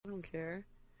don't care.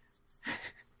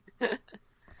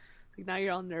 Like now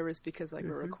you're all nervous because like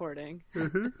we're recording.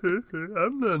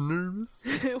 I'm not nervous.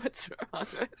 What's wrong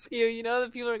with you? You know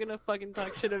that people are gonna fucking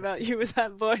talk shit about you with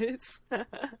that voice.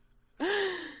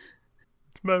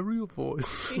 It's my real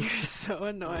voice. You're so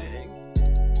annoying.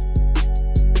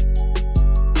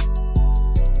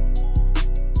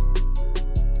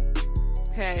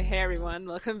 Hey everyone,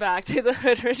 welcome back to the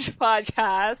Hood Rich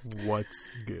Podcast. What's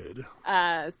good?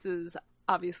 This is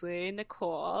obviously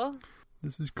Nicole.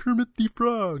 This is Kermit the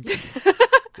Frog.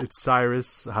 It's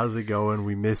Cyrus. How's it going?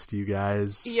 We missed you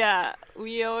guys. Yeah,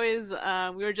 we always,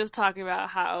 we were just talking about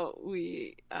how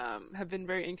we have been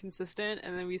very inconsistent,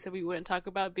 and then we said we wouldn't talk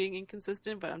about being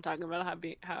inconsistent, but I'm talking about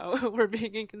how we're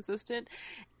being inconsistent,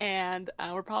 and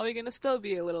we're probably going to still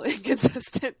be a little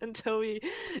inconsistent until we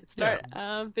start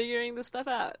figuring this stuff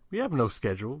out. We have no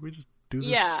schedule. We just do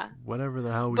this whenever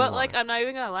the hell we want. But, like, I'm not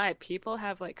even going to lie. People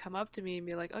have, like, come up to me and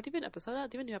be like, oh, do you have an episode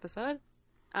out? Do you have a new episode?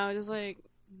 I was just like,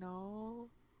 no.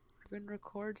 We're gonna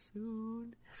record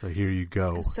soon. So here you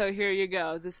go.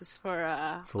 This is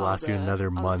for so last you another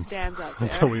month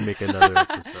until we make another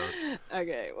episode.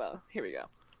 Okay, well, here we go.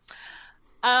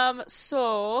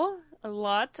 So a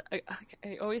lot. I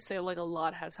always say like a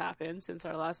lot has happened since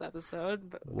our last episode.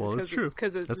 But well, it's true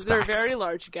because there are very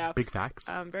large gaps. Big facts.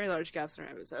 Very large gaps in our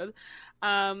episode.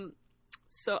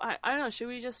 So I don't know. Should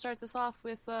we just start this off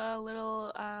with a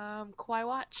little Kawhi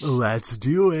watch? Let's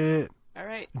do it. All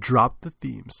right. Drop the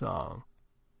theme song.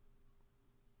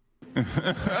 You like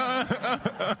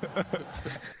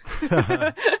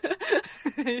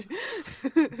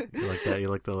that? You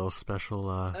like the little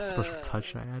special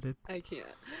touch I added? I can't.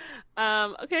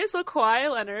 Okay, so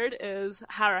Kawhi Leonard has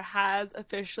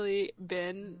officially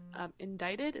been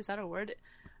indicted. Is that a word?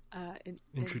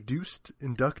 Introduced?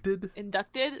 Inducted?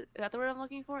 Inducted? Is that the word I'm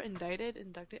looking for?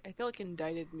 Indicted? I feel like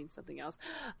indicted means something else.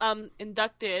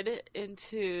 Inducted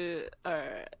into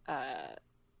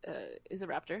is a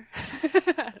Raptor.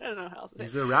 I don't know how else to say.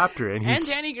 He's a Raptor, and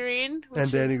Danny Green.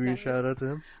 Danny Green, shout out to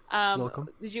him. Welcome.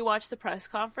 Did you watch the press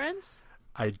conference?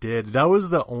 I did. That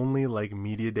was the only like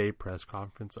media day press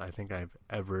conference I think I've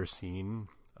ever seen.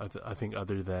 I think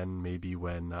other than maybe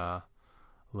when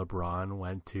LeBron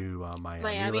went to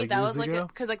Miami. Like that was like ago.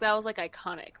 Because like that was like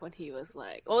iconic when he was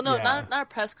like, oh no, not a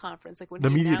press conference, like when the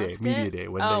he media day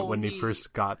when they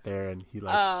first got there and he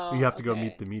like you have to go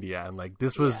meet the media, and like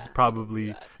this was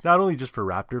probably not only just for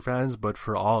Raptor fans but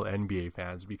for all NBA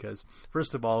fans, because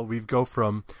first of all we go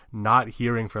from not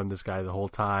hearing from this guy the whole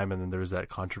time, and then there was that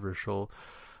controversial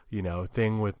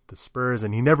thing with the Spurs,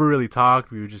 and he never really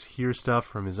talked. We would just hear stuff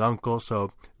from his uncle.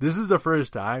 So this is the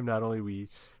first time not only we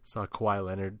saw Kawhi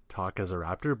Leonard talk as a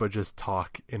Raptor, but just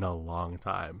talk in a long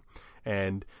time.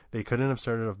 And they couldn't have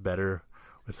started off better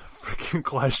with a freaking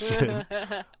question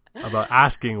about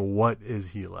asking what is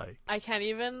he like. I can't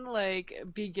even like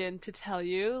begin to tell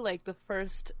you like the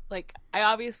first like I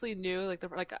obviously knew like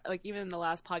even in the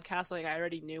last podcast like I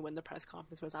already knew when the press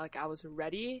conference was like I was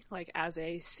ready like as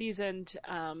a seasoned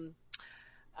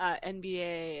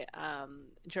NBA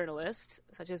journalist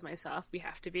such as myself, we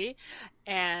have to be,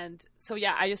 and so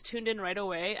I just tuned in right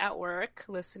away at work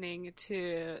listening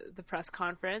to the press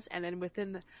conference, and then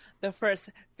within the first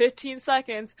 15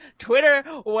 seconds Twitter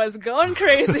was going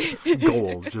crazy.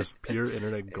 Gold, just pure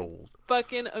internet gold.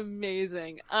 Fucking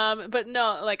amazing. But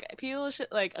no, like people should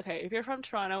like okay, if you're from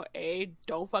Toronto,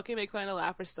 don't fucking make fun of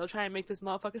laugh. We're still trying to make this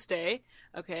motherfucker stay,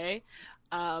 okay?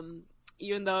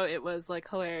 Even though it was like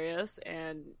hilarious,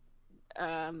 and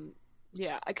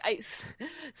it's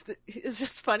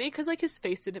just funny because like his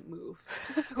face didn't move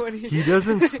when he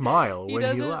doesn't smile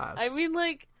when he laughs. I mean,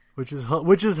 like, which is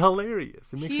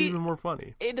hilarious. It makes it even more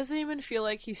funny. It doesn't even feel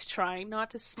like he's trying not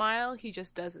to smile. He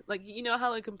just doesn't. Like, you know how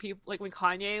like when people like when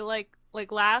Kanye like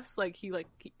laughs, like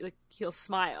he'll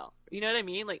smile. You know what I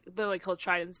mean? Like, but like he'll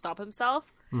try and stop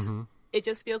himself. Mm-hmm. It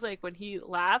just feels like when he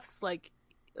laughs, like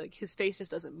his face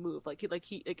just doesn't move, like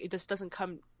it just doesn't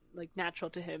come like natural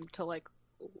to him to like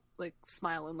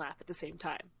smile and laugh at the same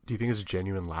time. Do you think it's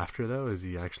genuine laughter though? Is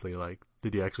he actually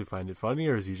did he actually find it funny,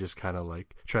 or is he just kind of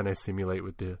like trying to simulate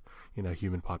with the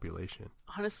human population?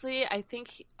 Honestly, I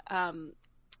think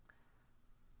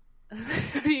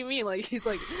what do you mean? Like he's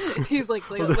like a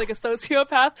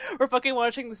sociopath? We're fucking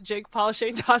watching this Jake Paul,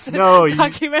 Shane Dawson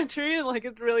documentary, and like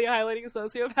it's really highlighting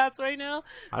sociopaths right now.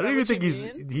 I don't even think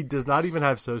he does not even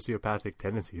have sociopathic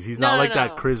tendencies. He's not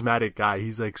that charismatic guy.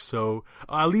 He's like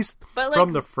at least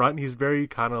from the front, he's very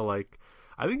kind of like.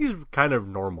 I think he's kind of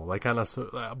normal, like kind of,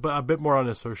 but a bit more on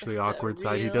the socially awkward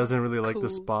side. He doesn't really like the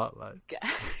spotlight,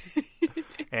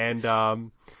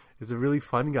 and he's a really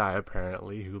fun guy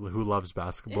apparently who loves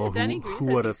basketball. Yeah,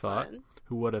 who would have thought? Fun.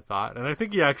 Who would have thought? And I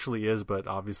think he actually is, but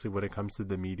obviously when it comes to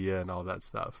the media and all that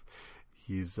stuff,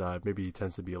 he's maybe he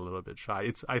tends to be a little bit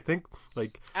shy. I think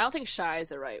like I don't think shy is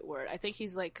the right word. I think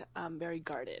he's like very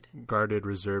guarded,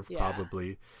 reserved,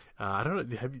 probably. I don't know.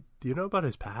 Do you know about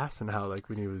his past and how like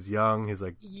when he was young, his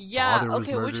like father was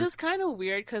murdered? Which is kind of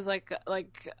weird because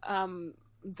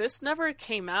this never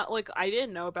came out. Like I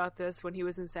didn't know about this when he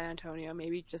was in San Antonio.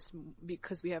 Maybe just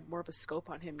because we have more of a scope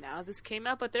on him now. This came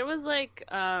out, but there was like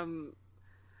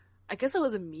I guess it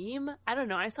was a meme. I don't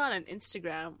know. I saw it on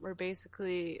Instagram where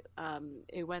basically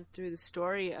it went through the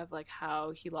story of like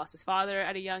how he lost his father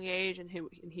at a young age and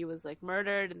he was like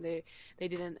murdered, and they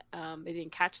didn't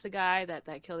catch the guy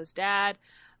that killed his dad,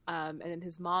 and then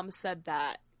his mom said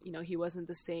that he wasn't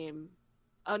the same.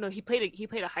 Oh no, he played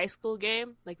a high school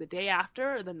game like the day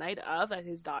after or the night of that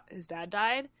his dad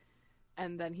died,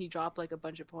 and then he dropped like a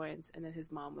bunch of points, and then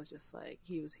his mom was just like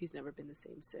he's never been the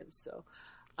same since. So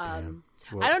I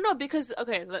don't know, because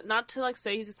okay, not to like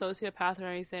say he's a sociopath or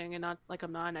anything, and not like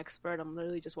I'm not an expert. I'm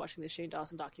literally just watching the Shane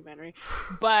Dawson documentary,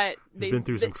 but they've been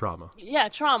through some trauma. Yeah,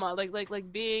 trauma,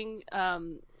 like being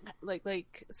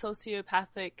like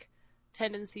sociopathic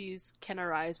tendencies can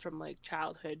arise from like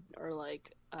childhood or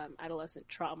like adolescent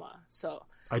trauma. So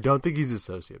I don't think he's a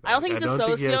sociopath. I don't think he's a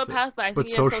sociopath, but I think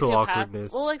he's a social sociopath.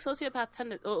 Awkwardness. Well, like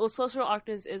sociopath social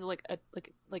awkwardness is like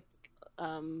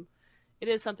it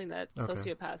is something that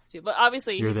sociopaths do. But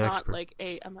obviously he's not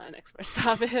expert. I'm not an expert.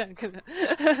 Stop it. I'm gonna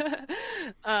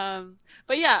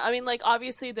but yeah, I mean, like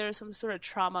obviously there's some sort of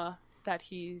trauma that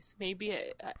he's maybe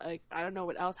like I don't know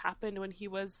what else happened when he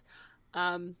was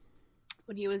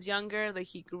younger. Like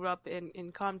he grew up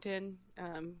in Compton,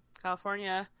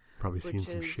 California. Probably seen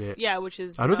some shit. Yeah, which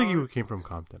is I don't think he came from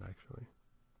Compton actually.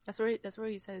 That's where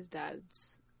he said his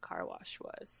dad's car wash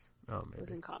was. Oh, maybe. It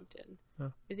was in Compton.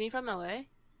 Oh. Is he from LA?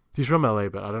 He's from LA,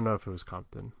 but I don't know if it was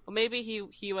Compton. Well, maybe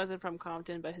he wasn't from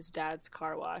Compton, but his dad's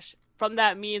car wash from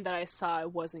that meme that I saw,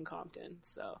 it was in Compton.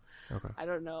 So I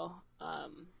don't know. I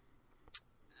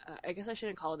guess I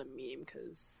shouldn't call it a meme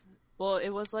because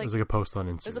it was like a post on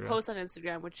Instagram. It was a post on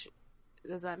Instagram, which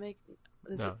does that make?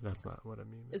 No, that's not what a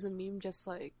meme is. Is a meme just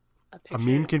like a picture? A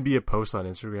meme can be a post on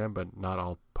Instagram, but not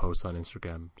all posts on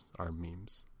Instagram are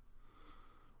memes.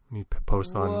 When you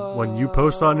post on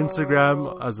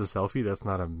Instagram as a selfie, that's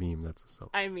not a meme. That's a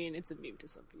selfie. I mean, it's a meme to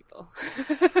some people.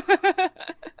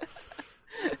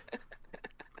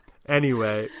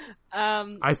 Anyway,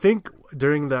 I think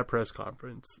during that press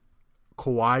conference,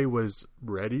 Kawhi was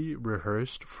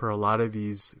rehearsed for a lot of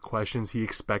these questions he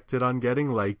expected on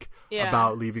getting, like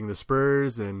about leaving the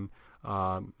Spurs and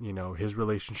his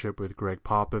relationship with Greg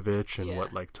Popovich and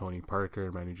what like Tony Parker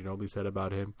and Manu Ginobili said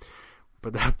about him.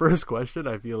 But that first question,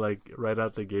 I feel like right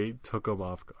out the gate took him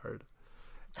off guard.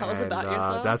 Tell us about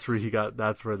yourself. That's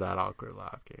where that awkward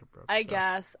laugh came from. I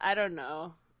guess. I don't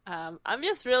know. I'm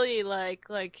just really like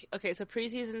okay, so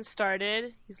preseason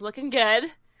started. He's looking good.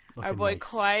 Our boy nice.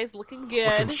 Kawhi is looking good.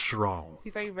 Looking strong.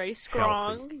 He's very, very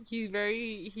strong. Healthy. He's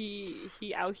very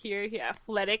he out here. He's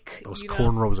athletic. Those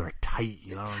cornrows are tight.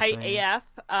 You know, tight what I'm saying? AF.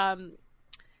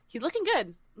 He's looking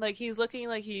good. Like he's looking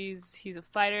like he's a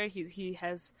fighter. He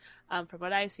has, from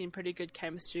what I've seen, pretty good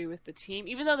chemistry with the team.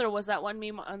 Even though there was that one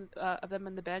meme of them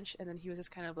on the bench, and then he was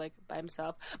just kind of like by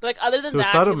himself. But like other than that,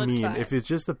 it's not a looks meme. fine. If it's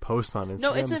just a post on Instagram,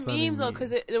 no, it's a meme though,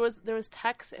 because there was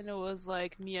text and it was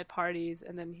like me at parties,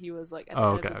 and then he was like at the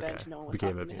end of the bench. No one was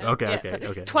talking to him. Okay.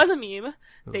 It was a meme.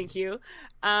 Thank you.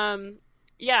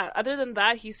 Yeah, other than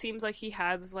that, he seems like he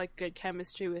has like good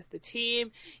chemistry with the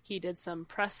team. He did some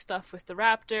press stuff with the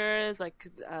Raptors, like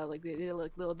they did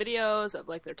like little videos of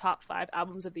like their top 5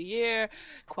 albums of the year.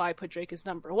 Kawhi put Drake as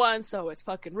number 1, so it's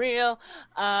fucking real.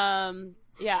 So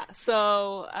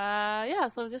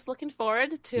just looking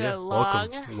forward to a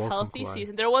long, healthy Kawhi.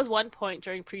 season. There was one point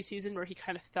during preseason where he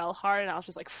kind of fell hard, and I was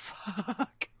just like,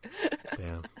 fuck.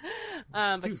 Damn.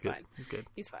 But he's fine. He's good.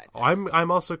 He's fine.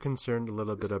 I'm also concerned a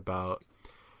little bit about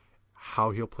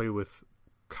how he'll play with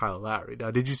Kyle Lowry.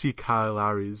 Now, did you see Kyle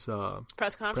Lowry's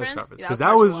press conference? Because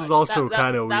that was also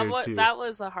kind of weird too. That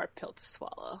was a hard pill to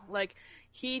swallow. Like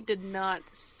he did not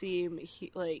seem he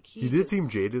did seem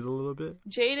jaded a little bit.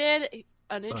 Jaded,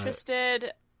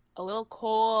 uninterested, a little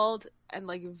cold, and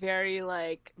like very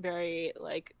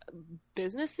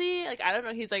businessy. Like I don't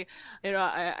know. He's like,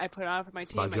 I put it on for my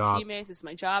team, my teammates. This is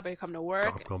my job. I come to work.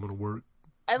 I'm coming to work.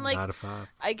 And like,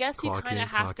 I guess you kind of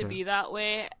have to be that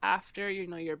way after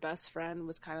your best friend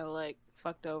was kind of like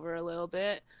fucked over a little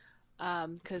bit,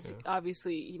 because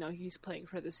obviously he's playing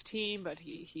for this team, but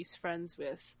he's friends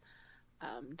with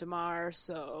DeMar.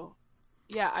 So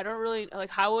yeah, I don't really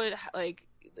like how would like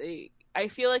I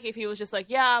feel like if he was just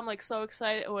like I'm like so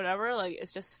excited or whatever, like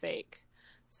it's just fake.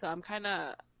 So I'm kind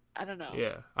of, I don't know.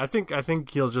 Yeah, I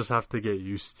think he'll just have to get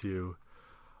used to,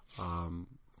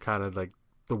 kind of like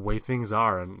the way things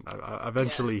are, and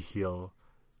eventually he'll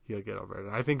get over it.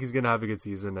 And I think he's gonna have a good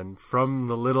season. And from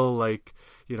the little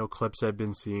clips I've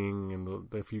been seeing and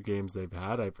the few games they've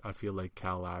had, I feel like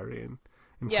Cal Lowry and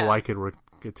Kawhi could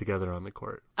get together on the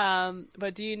court.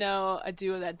 But do you know a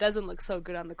duo that doesn't look so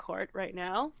good on the court right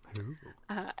now?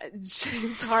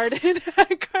 James Harden,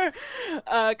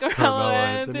 Carmelo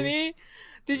Anthony.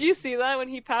 Did you see that when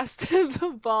he passed him the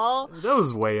ball? That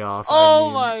was way off.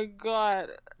 Oh my god!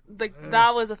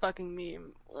 That was a fucking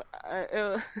meme.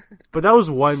 But that was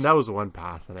one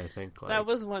pass, and I think that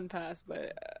was one pass.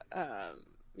 But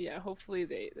hopefully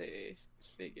they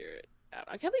figure it out.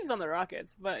 I can't believe he's on the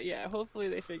Rockets, but yeah, hopefully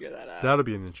they figure that out. That'll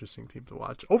be an interesting team to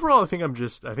watch. Overall, I think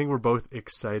we're both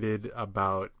excited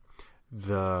about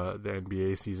the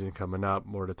NBA season coming up.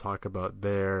 More to talk about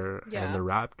there and the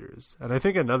Raptors. And I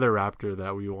think another Raptor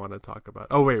that we want to talk about.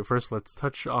 Oh wait, first let's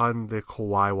touch on the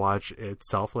Kawhi watch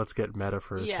itself. Let's get meta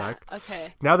for a sec.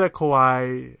 Okay. Now that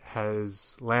Kawhi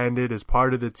has landed as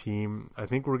part of the team, I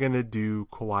think we're gonna do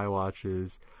Kawhi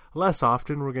watches less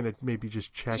often. We're gonna maybe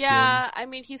just check in. Yeah, I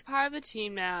mean he's part of the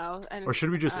team now. Or should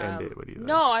we just end it? What do you think?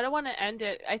 No, I don't want to end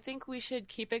it. I think we should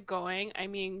keep it going. I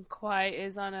mean, Kawhi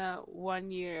is on a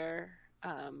 1-year.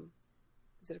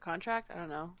 Is it a contract? I don't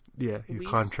know. Yeah, he's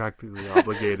contractually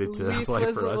obligated to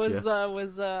play for us.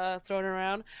 Was thrown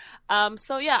around.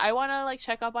 So yeah, I want to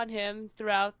check up on him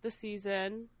throughout the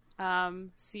season,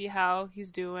 see how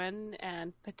he's doing,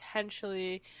 and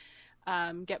potentially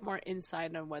get more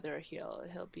insight on whether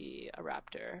he'll be a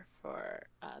Raptor for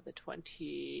the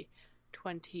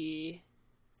 2020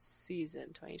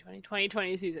 season.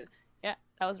 Yeah,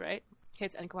 that was right. Okay,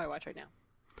 it's Kawhi watch right now.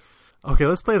 Okay,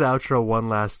 let's play the outro one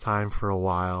last time for a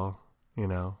while,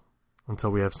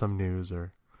 until we have some news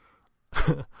or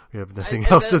we have nothing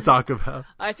else to talk about.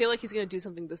 I feel like he's going to do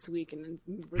something this week and then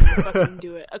we're going to fucking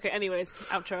do it. Okay, anyways,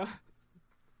 outro.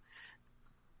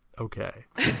 Okay.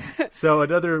 So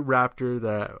another Raptor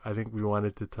that I think we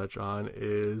wanted to touch on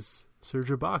is Serge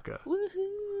Ibaka.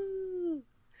 Woohoo!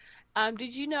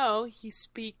 Did you know he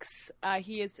speaks,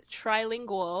 he is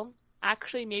trilingual?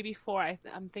 Actually, maybe 4.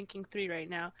 I'm thinking 3 right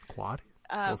now. Quad?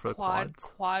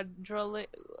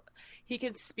 He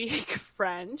can speak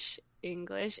French,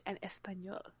 English, and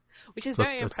Espanol, which is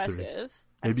very impressive.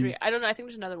 Maybe I don't know. I think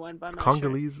there's another one, but I'm not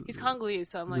Congolese. Sure. He's Congolese,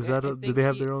 so I'm like. Do they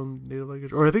have their own native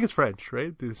language? Or I think it's French,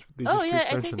 right? They just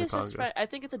I think it's just French. I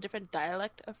think it's a different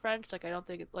dialect of French. I don't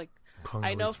think it's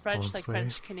Congolese I know French, Francais.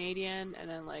 French Canadian,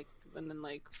 and then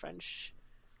French,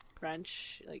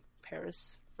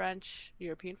 Paris French,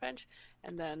 European French,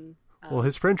 and then. Well,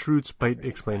 his French roots might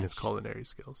explain his culinary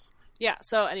skills. Yeah.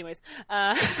 So, anyways,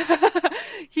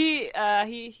 he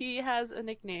has a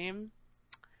nickname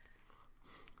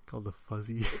called the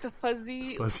Fuzzy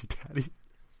Daddy.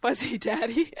 Fuzzy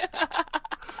Daddy.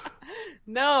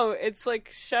 No, it's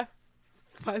like Chef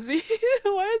Fuzzy.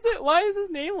 Why is his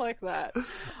name like that?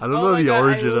 I don't know the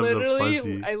origin of the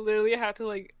Fuzzy. I literally have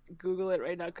to Google it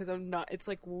right now because I'm not. It's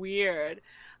weird.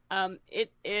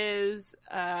 It is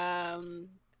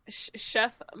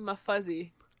Chef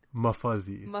Mafuzzy.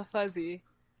 Mafuzzy.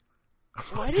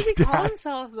 Why did he call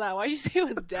himself that? Why did you say it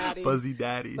was Daddy? Fuzzy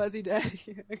Daddy.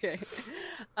 Okay.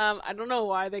 I don't know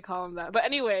why they call him that. But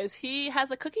anyways, he has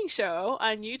a cooking show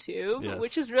on YouTube,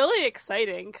 which is really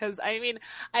exciting because, my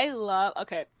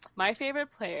favorite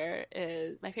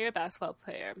basketball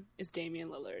player is Damian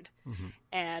Lillard. Mm-hmm.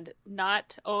 And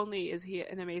not only is he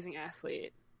an amazing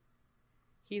athlete,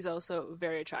 he's also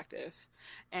very attractive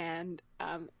and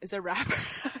is a rapper.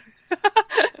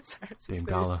 Sorry,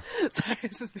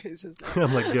 his face just now.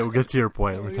 I'm we'll get to your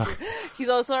point. He's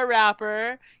also a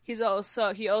rapper. He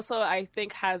also I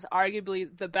think has arguably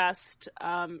the best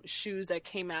shoes that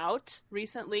came out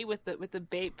recently with the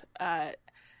Bape the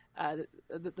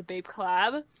Bape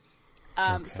collab.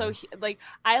 So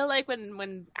I like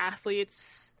when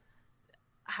athletes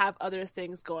have other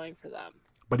things going for them.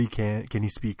 But can he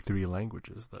speak 3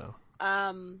 languages though?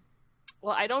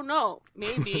 Well, I don't know.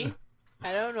 Maybe.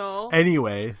 I don't know.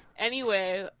 Anyway, I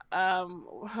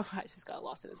just got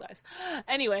lost in his eyes.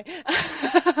 Anyway,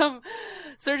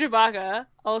 Serge Ibaka,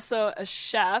 also a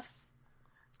chef.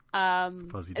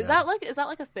 Fuzzy is that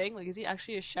a thing? Is he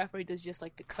actually a chef, or he does just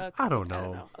like to cook? I don't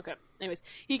know. Okay. Anyways,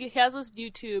 he has this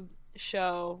YouTube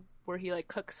show where he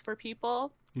cooks for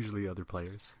people. Usually other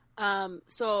players.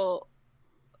 So.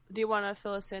 Do you want to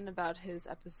fill us in about his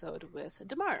episode with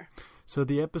DeMar? So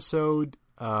the episode,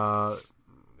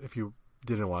 if you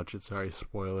didn't watch it, sorry,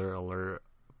 spoiler alert,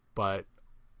 but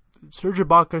Serge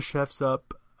Ibaka chefs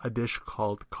up a dish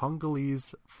called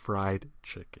Congolese fried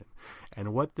chicken.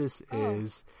 And what this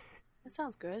is... That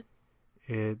sounds good.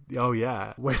 Oh,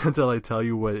 yeah. Wait until I tell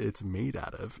you what it's made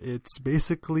out of. It's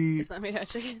basically... It's not made out of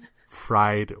chicken?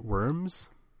 Fried worms.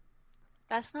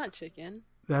 That's not chicken.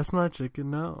 That's not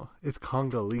chicken, no. It's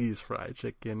Congolese fried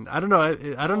chicken. I don't know.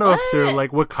 I don't know if they're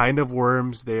like what kind of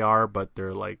worms they are, but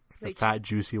they're like the fat,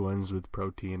 juicy ones with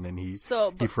protein, and he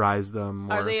fries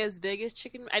them. Are they as big as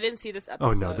chicken? I didn't see this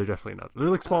episode. Oh no, they're definitely not. They're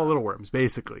like small little worms,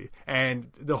 basically.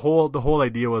 And the whole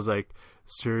idea was like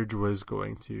Serge was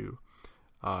going to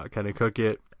kind of cook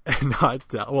it and not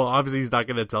tell. Well, obviously he's not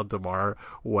going to tell Damar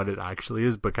what it actually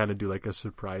is, but kind of do like a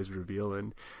surprise reveal.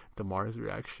 And Damar's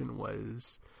reaction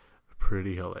was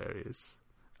pretty hilarious.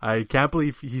 I can't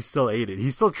believe he still ate it. He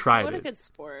still tried it. What a good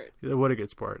sport. What a good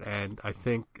sport. And I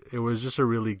think it was just a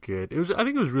really good... I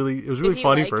think it was really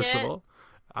funny, first of all.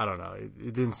 I don't know.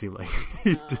 It didn't seem like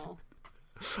he did.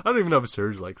 I don't even know if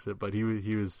Serge likes it, but he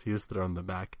was thrown the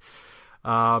back.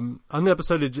 On the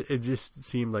episode, it just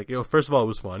seemed like, first of all, it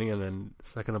was funny, and then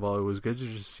second of all, it was good to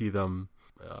just see them.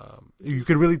 You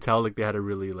could really tell like they had a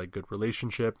really like good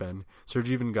relationship, and Serge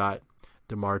even got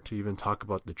Damar to even talk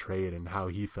about the trade and how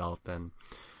he felt, and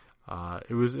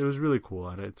it was really cool.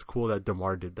 And it's cool that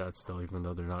Damar did that still, even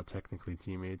though they're not technically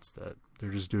teammates, that they're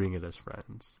just doing it as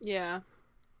friends. Yeah,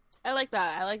 I like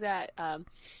that. I like that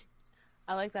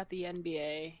the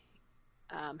NBA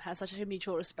has such a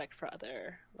mutual respect for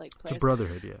other like players. It's a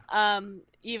brotherhood, yeah.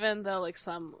 Even though like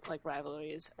some like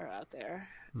rivalries are out there,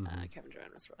 Kevin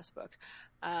Durant, Russell Westbrook,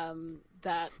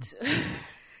 that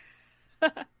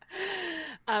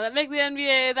that make the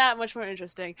NBA that much more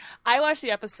interesting. I watched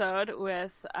the episode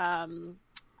with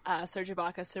Serge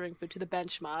Ibaka serving food to the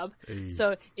bench mob. Hey.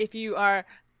 So if you are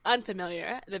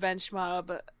unfamiliar, the bench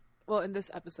mob, well, in this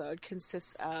episode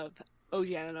consists of OG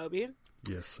Anunoby.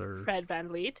 Yes, sir. Fred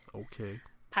VanVleet. Okay.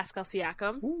 Pascal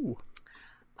Siakam. Ooh.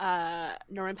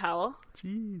 Norman Powell.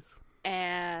 Jeez.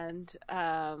 And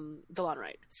DeLon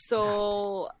Wright.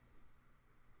 So,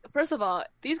 first of all,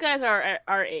 these guys are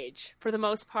our age for the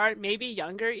most part, maybe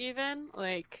younger even.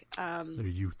 Like, they're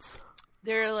youths.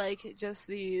 They're like just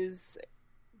these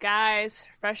guys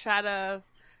fresh out of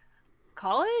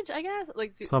college, I guess.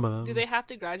 Like, some of them. Do they have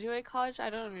to graduate college? I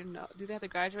don't even know. Do they have to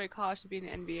graduate college to be in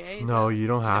the NBA? No, you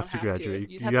don't have to graduate.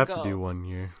 You have to do 1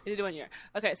 year. You do 1 year.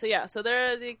 Okay, so yeah, so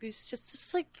they're like, these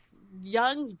just like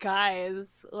young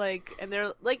guys, like, and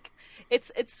they're like,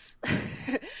 it's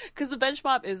because the bench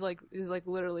mob is like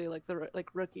literally like the like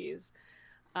rookies,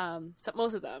 so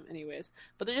most of them, anyways.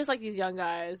 But they're just like these young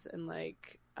guys, and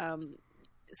like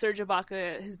Serge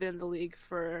Ibaka has been in the league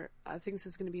for I think this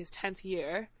is going to be his 10th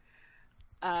year.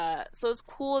 So it's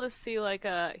cool to see, like,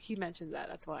 he mentioned that.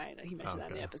 That's why I know he mentioned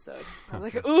that in the episode. I'm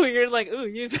like, ooh,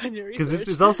 you've done your research.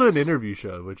 Because it's also an interview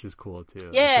show, which is cool, too.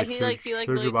 Yeah, he really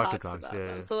talks about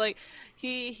them. So, like,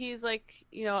 he's, like,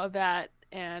 a vet,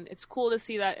 and it's cool to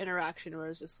see that interaction where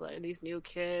it's just, like, these new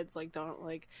kids, like, don't,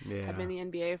 like, have been in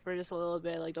the NBA for just a little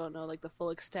bit, like, don't know, like, the full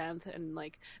extent, and,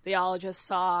 like, they all just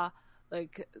saw,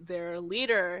 like, their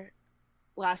leader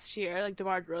last year, like,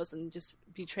 DeMar DeRozan, just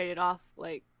be traded off,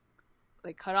 like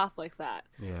cut off like that.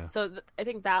 Yeah. So I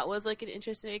think that was like an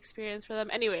interesting experience for them.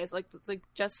 Anyways, like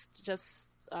just the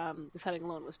setting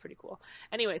alone was pretty cool.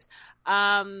 Anyways,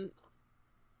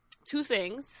 two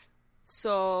things.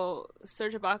 So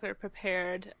Serge Ibaka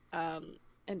prepared an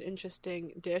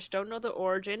interesting dish. Don't know the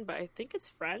origin, but I think it's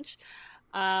French.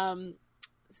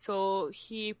 So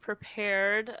he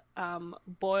prepared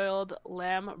boiled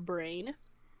lamb brain.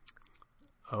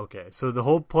 Okay, so the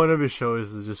whole point of his show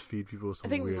is to just feed people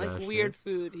some weird like weird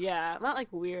food. Yeah, not like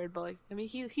weird, but like I mean,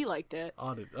 he liked it.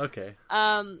 Okay.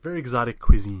 Very exotic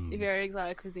cuisines. Very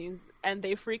exotic cuisines, and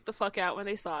they freaked the fuck out when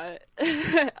they saw it.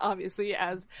 Obviously,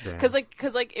 because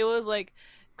it was like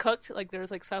cooked. Like there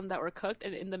was like some that were cooked,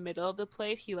 and in the middle of the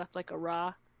plate, he left like a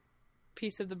raw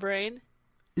piece of the brain.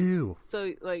 Ew.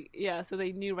 So so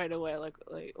they knew right away.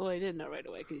 Well, they didn't know right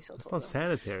away because he still told them. It's not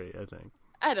sanitary, I think.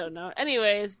 I don't know.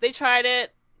 Anyways, they tried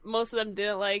it. Most of them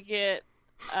didn't like it.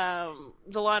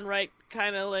 DeLon Wright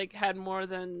kind of like had more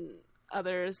than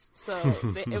others, so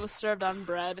it was served on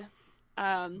bread.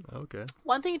 Okay.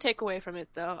 One thing to take away from it,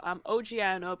 though, OG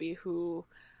Anunoby, who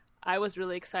I was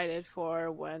really excited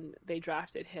for when they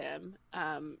drafted him,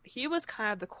 he was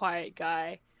kind of the quiet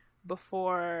guy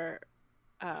before,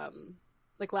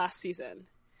 like last season.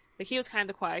 Like he was kind of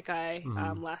the quiet guy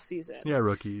last season. Yeah,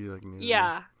 rookie.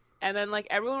 Yeah. And then, like,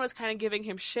 everyone was kind of giving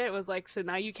him shit. It was like, so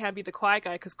now you can't be the quiet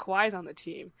guy because Kawhi's on the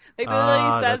team. Like, they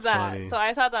literally said that. Funny. So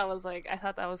I thought that was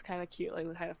kind of cute,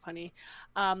 like, kind of funny.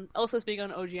 Also, speaking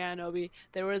on OG Anunoby,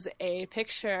 there was a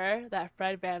picture that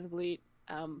Fred VanVleet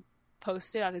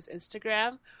posted on his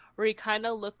Instagram where he kind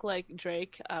of looked like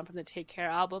Drake from the Take Care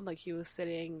album, like he was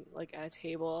sitting like at a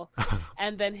table,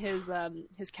 and then his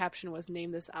caption was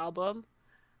 "Name this album,"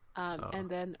 and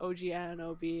then OG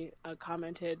Anunoby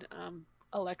commented,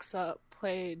 "Alexa,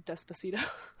 play Despacito."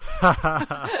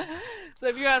 So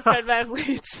if you're on Fred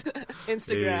VanVleet's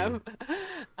Instagram,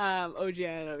 OG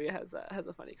Anunoby has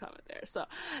a funny comment there. So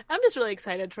I'm just really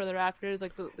excited for the Raptors.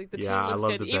 Like the team looks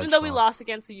good, even though we lost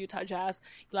against the Utah Jazz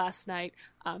last night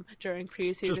during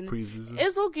preseason. Just preseason.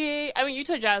 It's okay. I mean,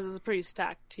 Utah Jazz is a pretty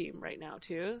stacked team right now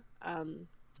too.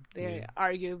 They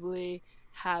arguably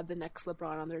have the next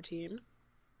LeBron on their team.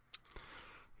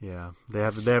 Yeah, they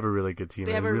have a really good team.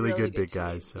 They have really good big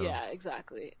guys. So. Yeah,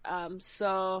 exactly.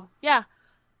 So yeah,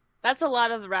 that's a lot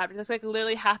of the Raptors. That's like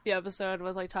literally half the episode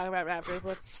was like talking about Raptors.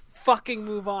 Let's fucking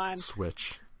move on.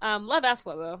 Switch. Love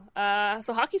basketball though.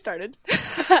 So hockey started.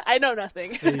 I know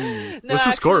nothing. Hey. What's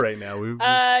the score right now?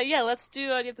 Yeah, let's do.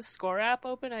 Do you have the score app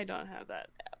open? I don't have that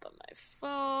app on my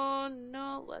phone.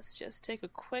 No, let's just take a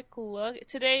quick look.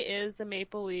 Today is the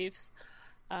Maple Leafs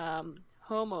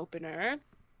home opener.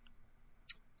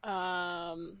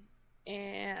 And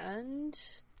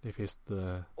they faced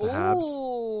the Habs.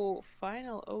 Oh,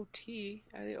 final OT.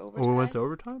 Are they overtime? Oh, we went to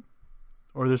overtime?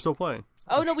 Or they're still playing?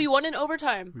 Oh, no, we won in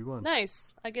overtime. We won.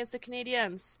 Nice. Against the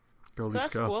Canadiens. Go Leafs,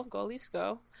 that's go. Cool. Go Leafs,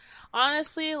 go.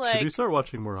 Honestly, like... Should we start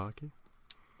watching more hockey?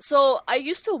 So, I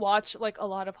used to watch, like, a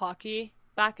lot of hockey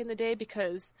back in the day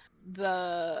because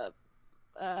the...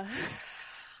 Why?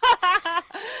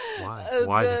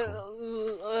 Why,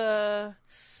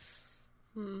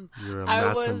 You're a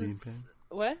Matt Sundin fan?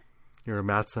 What? You're a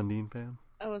Matt Sundin fan?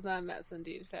 I was not a Matt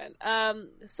Sundin fan.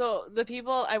 So the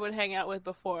people I would hang out with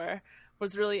before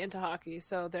was really into hockey,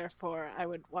 so therefore I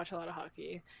would watch a lot of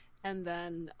hockey. And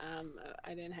then I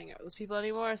didn't hang out with those people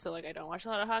anymore, so like I don't watch a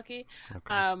lot of hockey.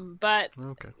 Okay. But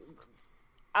okay.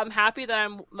 I'm happy that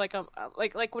I'm like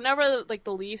whenever like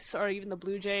the Leafs or even the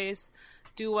Blue Jays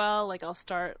do well, like I'll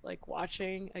start like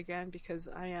watching again because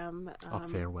I am a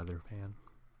fair weather fan.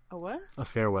 A what? A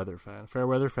fair weather fan. Fair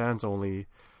weather fans only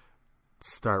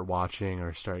start watching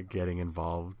or start getting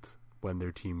involved when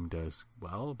their team does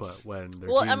well, but when their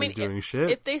team is doing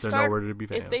shit, they're nowhere to be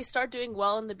fans. If they start doing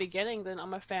well in the beginning, then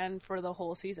I'm a fan for the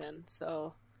whole season.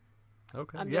 So,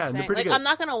 okay, I'm yeah, just saying, they're pretty like, good. I'm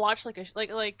not gonna watch like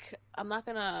I'm not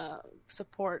gonna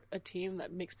support a team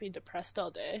that makes me depressed all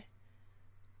day.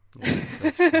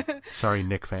 Yeah, sorry,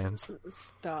 Nick fans.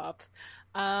 Stop.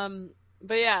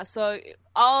 But yeah, so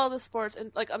all the sports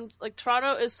and like I'm like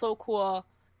Toronto is so cool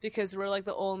because we're like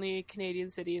the only Canadian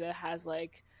city that has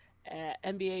like an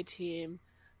NBA team,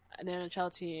 an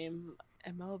NHL team,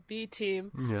 MLB team.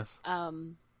 Yes.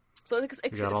 So it's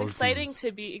exciting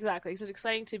to be It's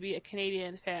exciting to be a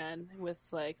Canadian fan with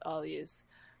like all these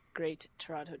great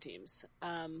Toronto teams.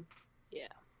 Yeah.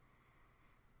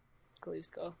 Go Leafs,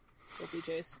 go. Go Blue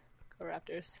Jays. Go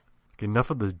Raptors. Okay,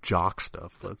 enough of the jock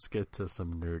stuff. Let's get to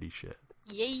some nerdy shit.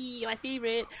 Yay, my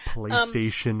favorite.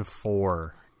 PlayStation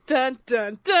 4. Dun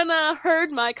dun dun! I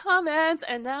heard my comments,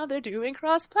 and now they're doing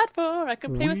cross-platform. I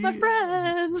can play with my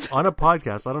friends. On a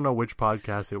podcast, I don't know which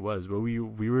podcast it was, but we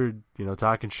were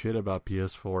talking shit about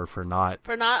PS4 for not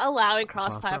allowing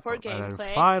cross-platform gameplay.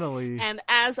 And finally, and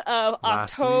as of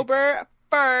October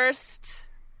 1st,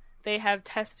 they have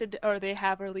tested or they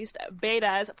have released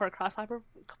betas for cross-platform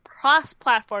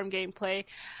gameplay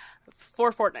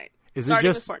for Fortnite. With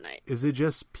Fortnite. Is it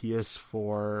just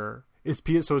PS4? It's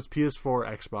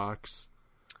PS4, Xbox,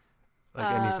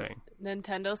 like anything.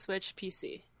 Nintendo Switch,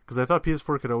 PC. Because I thought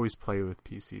PS4 could always play with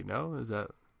PC. No, is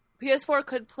that? PS4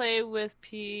 could play with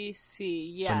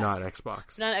PC, yes, but not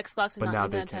Xbox. Not Xbox and not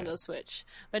Nintendo Switch,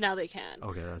 but now they can.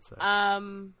 Okay, that's it.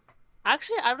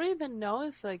 Actually, I don't even know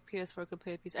if like PS4 could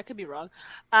play with PC. I could be wrong.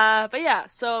 But yeah,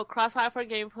 so cross-platform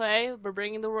gameplay. We're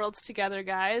bringing the worlds together,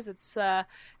 guys. It's a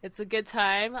good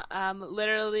time.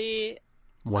 Literally.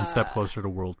 One step closer to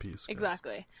world peace. Guys.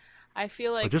 Exactly. I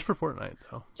feel like... But just for Fortnite,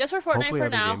 though. Just for Fortnite for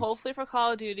now. Hopefully for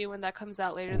Call of Duty when that comes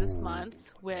out later this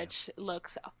month, which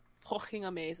looks fucking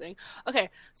amazing. Okay,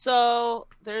 so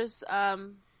there's a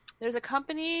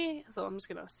company... So I'm just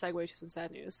going to segue to some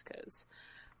sad news, because...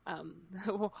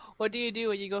 what do you do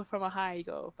when you go from a high, you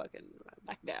go fucking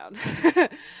back down?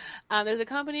 There's a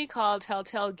company called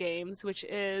Telltale Games, which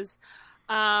is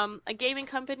a gaming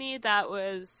company that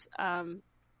was...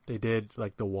 They did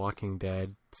like the Walking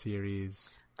Dead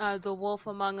series, The Wolf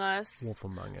Among Us.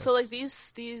 So like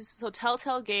so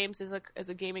Telltale Games is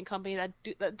a gaming company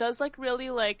that does like really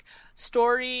like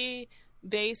story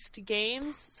based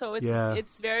games, so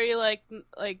it's very like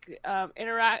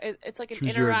interact. It's like an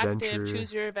interactive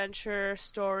choose your adventure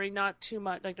story. Not too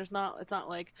much like it's not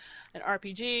like an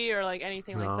RPG or like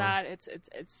anything like that.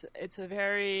 It's a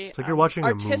very it's like you're watching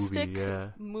artistic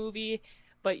a movie,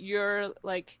 but you're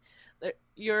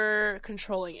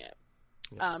controlling it.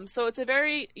 Yes. So it's a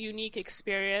very unique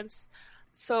experience.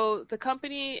 So the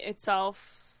company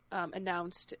itself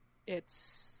announced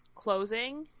its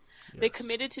closing. Yes. They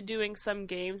committed to doing some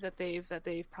games that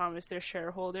they've promised their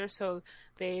shareholders. So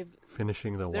they're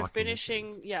finishing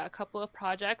a couple of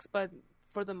projects, but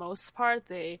for the most part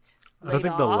they I don't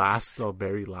think the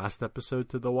very last episode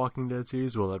to the Walking Dead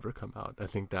series will ever come out. I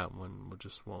think that one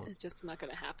won't. It's just not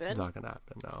going to happen. Not going to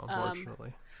happen, no,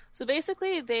 unfortunately. So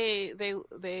basically,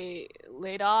 they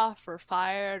laid off or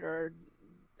fired or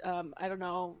I don't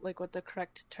know like what the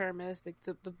correct term is.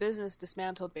 The business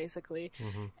dismantled basically,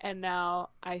 and now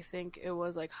I think it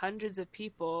was like hundreds of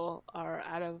people are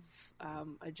out of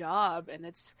a job, and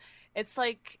it's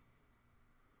like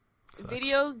sucks.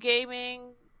 Video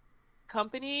gaming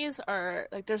companies are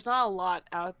like there's not a lot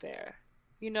out there,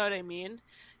 you know what I mean?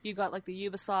 You got like the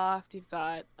Ubisoft, you've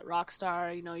got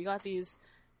Rockstar, you got these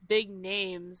big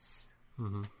names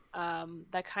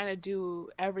that kind of do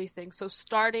everything. So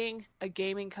starting a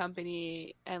gaming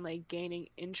company and like gaining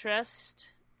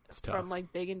interest from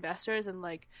like big investors and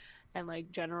like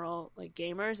general like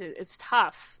gamers, it's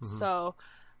tough. So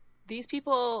these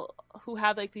people who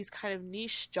have like these kind of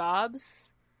niche jobs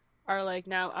are like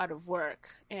now out of work,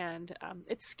 and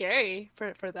it's scary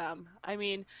for them. I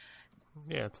mean,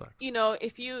 yeah, it sucks.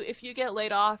 If you get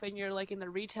laid off and you're like in the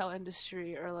retail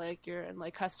industry or like you're in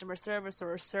like customer service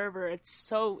or a server, it's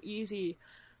so easy.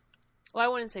 Well, I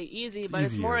wouldn't say easy, but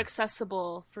it's more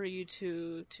accessible for you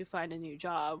to find a new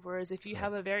job. Whereas if you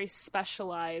have a very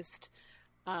specialized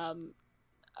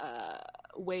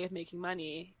way of making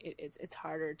money, it's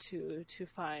harder to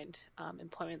find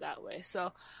employment that way.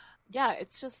 So. Yeah,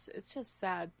 it's just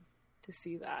sad to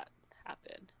see that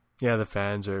happen. Yeah, the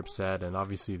fans are upset, and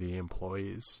obviously the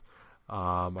employees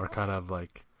are kind of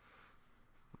like,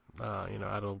 they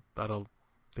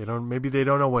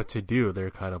don't know what to do.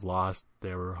 They're kind of lost.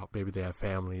 Maybe they have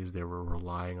families. They were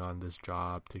relying on this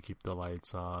job to keep the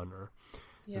lights on, or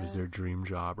it was their dream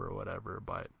job or whatever.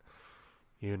 But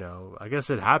I guess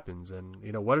it happens. And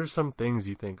what are some things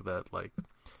you think that like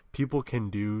people can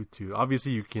do to,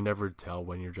 obviously you can never tell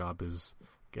when your job is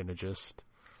gonna just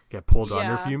get pulled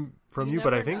under from you,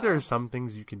 but I think there are some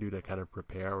things you can do to kind of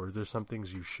prepare, or there's some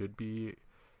things you should do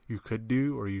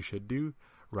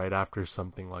right after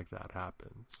something like that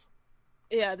happens.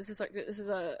 Yeah, this is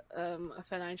a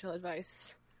financial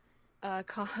advice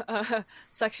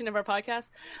section of our podcast.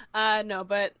 No,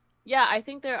 but yeah, I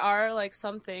think there are like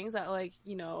some things that like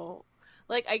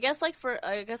like I guess like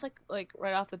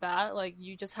right off the bat, like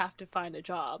you just have to find a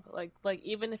job. Like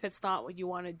even if it's not what you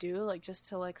want to do, like just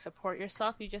to like support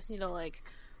yourself, you just need to like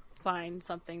find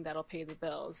something that'll pay the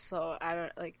bills. So I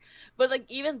don't like, but like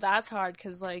even that's hard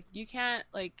because like you can't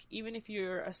like even if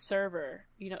you're a server,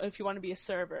 if you want to be a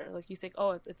server, like you think,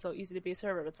 oh, it's so easy to be a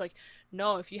server. But it's like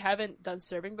no, if you haven't done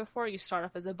serving before, you start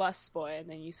off as a busboy, and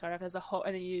then you start off as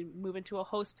and then you move into a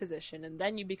host position, and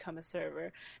then you become a server,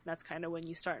 and that's kind of when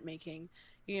you start making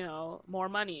more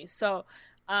money. So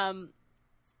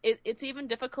it's even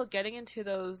difficult getting into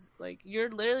those. Like you're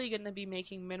literally going to be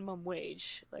making minimum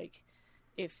wage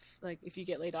if you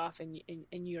get laid off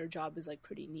and your job is like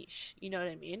pretty niche, you know what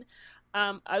I mean?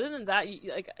 Other than that,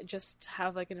 you like just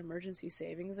have like an emergency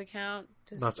savings account.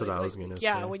 That's what I was gonna say.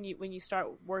 Yeah, when you start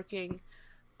working,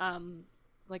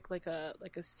 like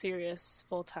a serious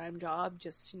full-time job,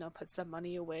 just put some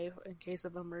money away in case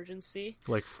of emergency.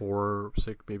 Like 4,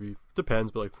 6, maybe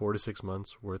depends, but like 4 to 6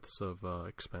 months worth of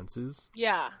expenses.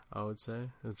 Yeah, I would say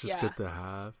it's just good to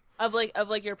have. Of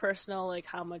like your personal, like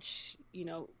how much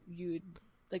you'd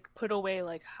like put away,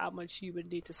 like how much you would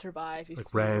need to survive, if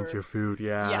like rent, your food,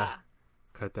 yeah.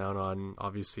 Cut down on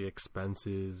obviously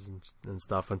expenses and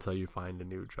stuff until you find a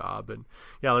new job. And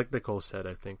yeah, like Nicole said,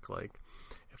 I think like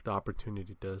if the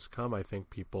opportunity does come, I think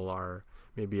people are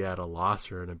maybe at a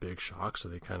loss or in a big shock, so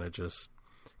they kind of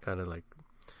like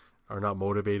are not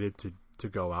motivated to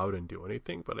go out and do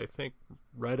anything. But I think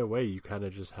right away you kind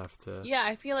of just have to. Yeah,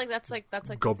 I feel like that's like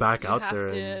go back out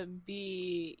there.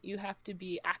 You have to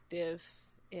be active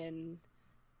in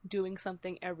doing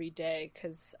something every day,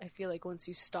 because I feel like once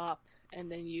you stop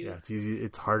and then you. Yeah, it's easy.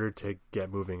 It's harder to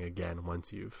get moving again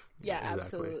once you've. Yeah,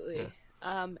 absolutely.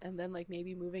 Yeah. And then like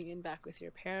maybe moving in back with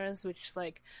your parents, which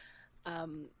like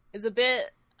is a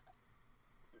bit.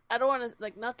 I don't want to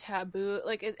like not taboo.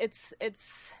 Like it's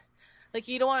like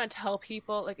you don't want to tell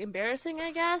people, like, embarrassing,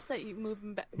 I guess, that you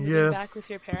moving back with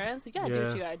your parents. You gotta do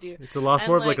what you gotta do. It's a loss,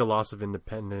 more of like a loss of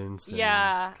independence. And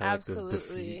absolutely. Like this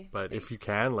defeat. But if you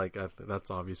can, like,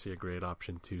 that's obviously a great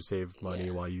option to save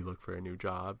money while you look for a new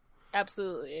job.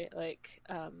 Absolutely. Like,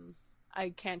 I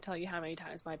can't tell you how many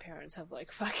times my parents have,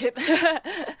 like,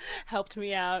 helped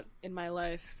me out in my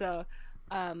life. So,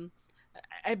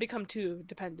 I become too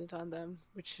dependent on them,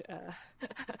 which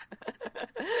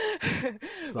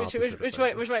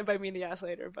might bite me in the ass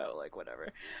later, but, like, whatever.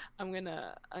 I'm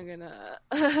gonna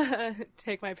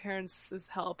take my parents'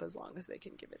 help as long as they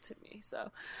can give it to me.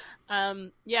 So,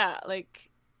 like,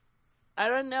 I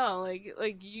don't know,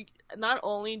 like you, not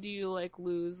only do you, like,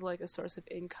 lose, like, a source of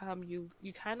income, you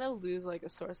kind of lose, like, a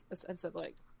sense of,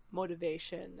 like,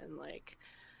 motivation and, like,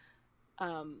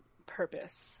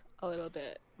 purpose a little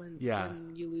bit when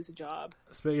you lose a job.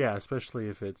 Especially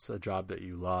if it's a job that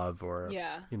you love or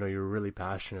you know, you're really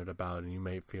passionate about, and you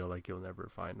might feel like you'll never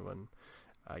find one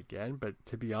again. But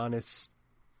to be honest,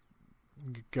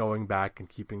 going back and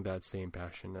keeping that same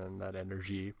passion and that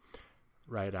energy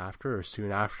right after or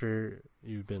soon after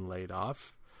you've been laid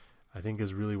off, I think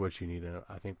is really what you need, and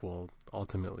I think will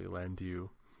ultimately land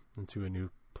you into a new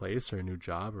place or a new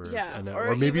job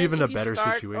or maybe even a better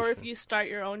situation. Or if you start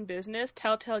your own business,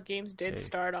 Telltale Games did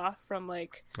start off from,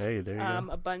 like, there you go.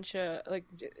 A bunch of, like,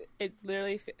 it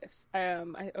literally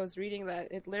I was reading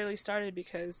that it literally started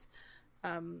because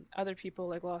other people,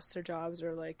 like, lost their jobs,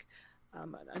 or, like,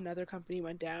 another company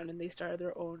went down and they started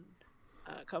their own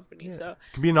company. So it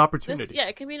can be an opportunity.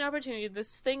 It can be an opportunity.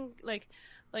 This thing,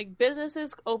 like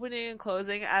businesses opening and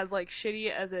closing, as, like,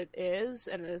 shitty as it is,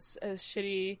 and as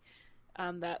shitty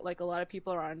that, like, a lot of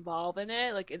people are involved in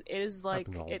it, like, it is, like,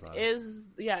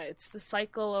 it's the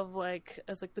cycle of, like,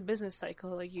 as, like, the business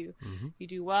cycle, like, you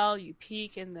do well, you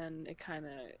peak, and then it kind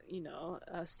of, you know,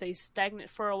 stays stagnant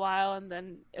for a while, and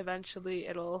then eventually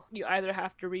you either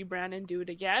have to rebrand and do it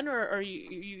again, or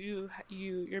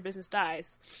your business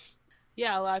dies.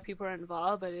 A lot of people are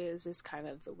involved, but it is just kind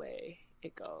of the way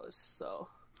it goes. So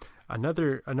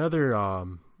another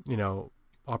you know,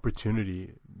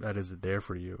 opportunity that is there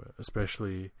for you,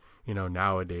 especially, you know,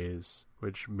 nowadays,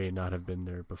 which may not have been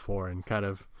there before, and kind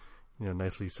of, you know,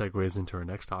 nicely segues into our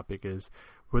next topic, is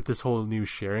with this whole new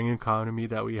sharing economy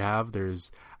that we have, there's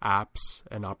apps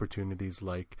and opportunities,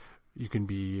 like you can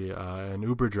be an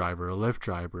Uber driver, a Lyft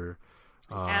driver,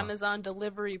 Amazon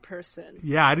delivery person.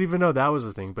 I didn't even know that was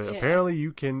a thing, but apparently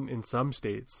you can, in some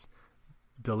states,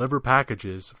 deliver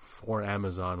packages for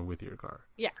Amazon with your car.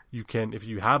 You can, if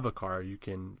you have a car, you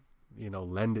can, you know,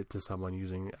 lend it to someone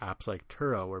using apps like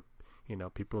Turo, where, you know,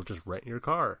 people just rent your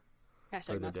car.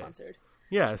 Hashtag not sponsored.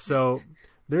 So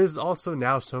there's also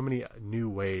now so many new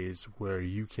ways where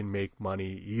you can make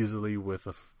money easily with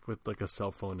like a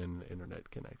cell phone and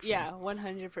internet connection.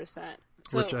 100%.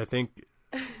 Which I think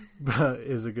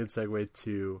is a good segue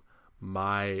to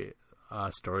my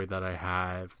story that I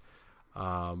have.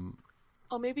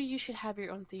 Maybe you should have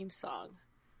your own theme song.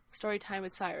 Story time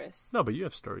with Cyrus. No, but you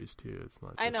have stories too. It's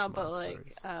not just I know, but,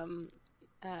 like,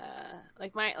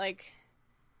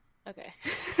 okay.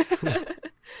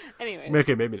 Anyways.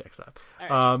 Okay, maybe next time.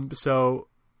 Right. So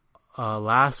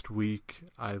last week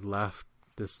I left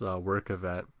this work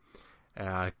event,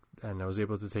 and I was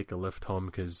able to take a Lyft home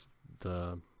because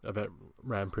the event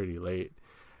ran pretty late,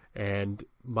 and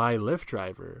my Lyft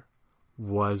driver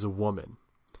was a woman.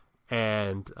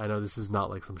 And I know this is not,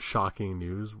 like, some shocking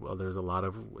news. Well, there's a lot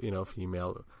of, you know,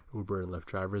 female Uber and Lyft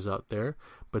drivers out there.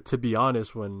 But to be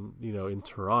honest, when, you know, in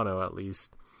Toronto at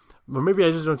least, or maybe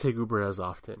I just don't take Uber as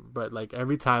often, but, like,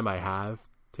 every time I have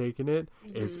taken it,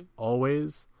 it's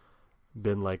always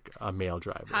been, like, a male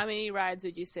driver. How many rides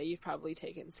would you say you've probably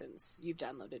taken since you've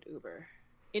downloaded Uber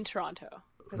in Toronto?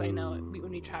 Because I know when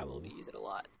we travel, we use it a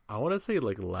lot. I want to say,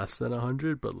 like, less than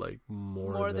 100, but, like,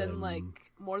 more than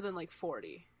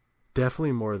 40.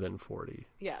 Definitely more than 40.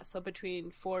 Yeah, so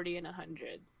between 40 and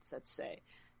 100, let's say.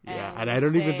 And I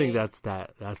don't even think that's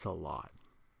a lot.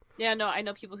 Yeah, no, I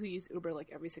know people who use Uber,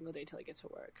 like, every single day till they get to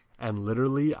work. And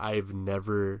literally, I've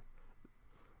never...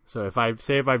 So if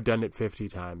I've done it 50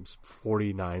 times,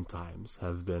 49 times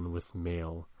have been with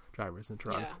male drivers in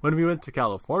Toronto. Yeah. When we went to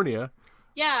California,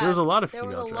 there was a lot of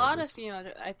female drivers.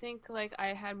 I think, like, I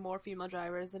had more female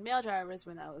drivers than male drivers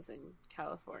when I was in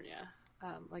California.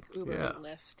 Like Uber and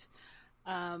Lyft.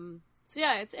 So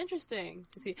yeah, it's interesting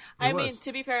to see. I mean,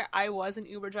 to be fair, I was an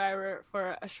Uber driver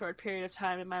for a short period of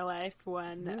time in my life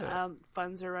when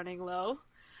funds are running low.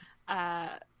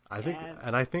 I think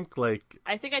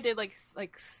I did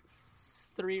like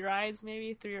 3 rides,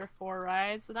 maybe 3 or 4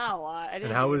 rides. Not a lot. I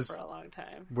didn't do it for a long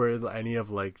time. Were any of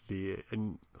were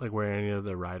any of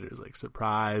the riders like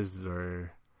surprised,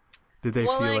 or did they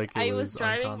feel like I was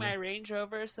driving uncommon? my Range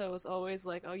Rover, so it was always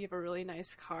like, oh, you have a really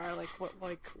nice car, like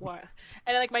what?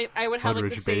 And I would have like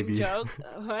the same joke.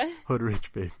 What? Hood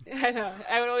rich baby. I know.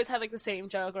 I would always have like the same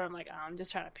joke where I'm like, oh, I'm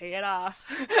just trying to pay it off.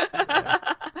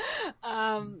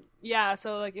 Yeah.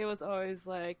 So like it was always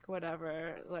like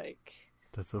whatever, like.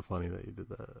 That's so funny that you did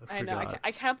that. I know.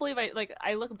 I can't believe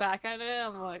I look back at it.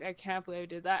 I'm like, I can't believe I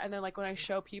did that. And then like when I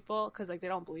show people, because like they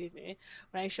don't believe me,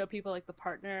 when I show people like the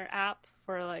partner app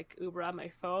for like Uber on my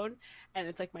phone, and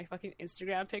it's like my fucking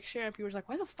Instagram picture, and people are like,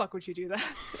 why the fuck would you do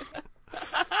that?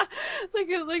 It's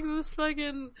like this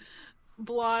fucking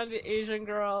blonde Asian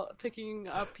girl picking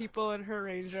up people in her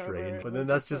Range Rover. Strange. But then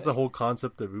that's just the whole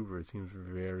concept of Uber. It seems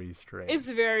very strange. It's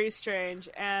very strange,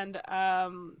 and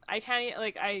I can't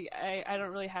I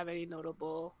don't really have any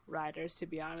notable riders, to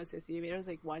be honest with you. There was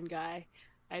like one guy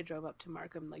I drove up to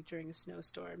Markham like during a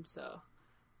snowstorm, so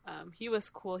he was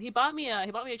cool. He bought me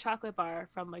a chocolate bar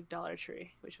from like Dollar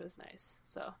Tree, which was nice.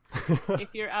 So if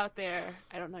you're out there,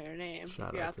 I don't know your name. If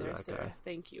you're out there, sir, guy.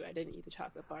 Thank you. I didn't eat the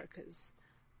chocolate bar because.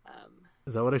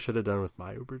 Is that what I should have done with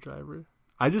my Uber driver?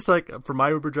 I just like for my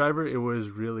Uber driver, it was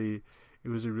a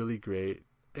really great.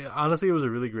 Honestly, it was a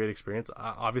really great experience.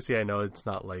 Obviously, I know it's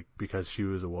not like because she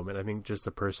was a woman. I think just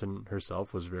the person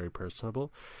herself was very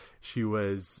personable. We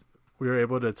were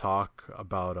able to talk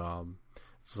about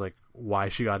it's like why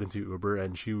she got into Uber,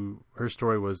 and her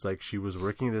story was like she was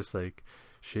working this like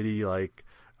shitty like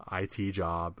IT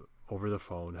job over the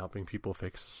phone, helping people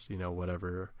fix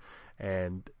whatever,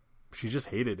 and she just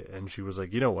hated it, and she was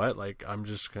like, you know what, like I'm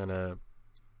just gonna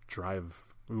drive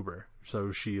Uber.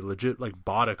 So she legit like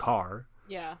bought a car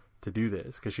to do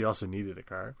this because she also needed a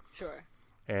car. Sure.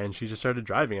 And she just started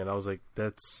driving, and I was like,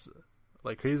 that's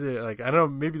like crazy. Like I don't know,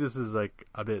 maybe this is like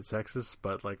a bit sexist,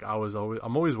 but like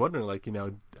I'm always wondering, like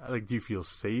like do you feel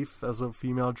safe as a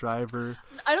female driver?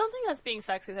 I don't think that's being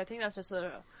sexist. I think that's just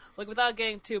like without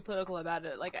getting too political about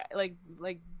it.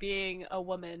 Like being a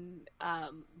woman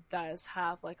does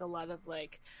have like a lot of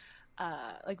like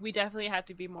we definitely have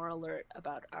to be more alert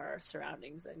about our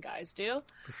surroundings than guys do.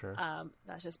 For sure.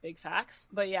 That's just big facts.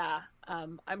 But yeah,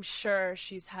 I'm sure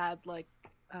she's had like.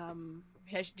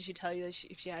 Did she tell you that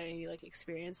if she had any like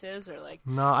experiences or like?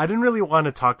 No, I didn't really want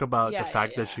to talk about the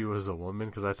fact that she was a woman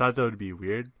because I thought that would be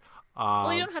weird.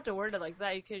 Well, you don't have to word it like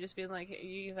that. You could just be like,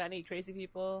 "You have any crazy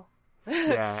people?"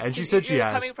 Yeah, and she said she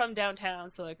has. Coming from downtown,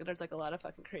 so like there's like a lot of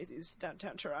fucking crazies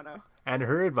downtown Toronto. And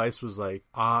her advice was like,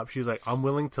 she was like, "I'm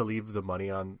willing to leave the money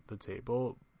on the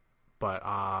table, but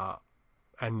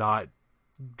and not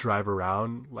drive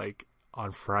around like."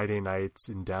 On Friday nights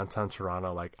in downtown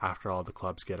Toronto, like after all the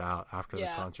clubs get out, after the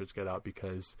concerts get out,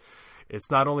 because it's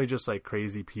not only just like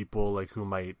crazy people like who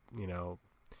might,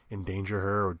 endanger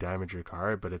her or damage her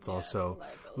car, but it's also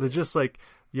just like,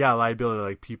 liability,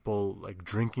 like people like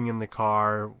drinking in the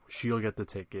car, she'll get the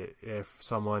ticket. If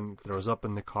someone throws up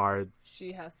in the car,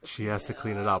 she has to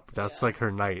clean it up. That's like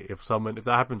her night. If that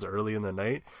happens early in the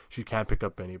night, she can't pick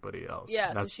up anybody else.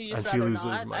 Yeah, so she loses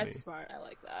money. That's smart. I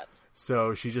like that.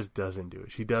 So she just doesn't do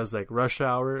it. She does like rush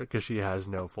hour because she has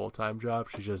no full-time job.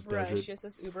 She just does it she just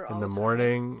does Uber in the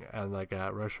morning and like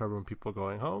at rush hour when people are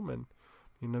going home,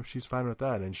 and she's fine with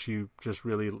that. And she just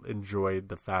really enjoyed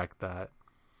the fact that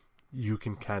you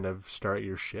can kind of start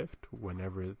your shift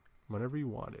whenever you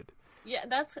wanted. Yeah,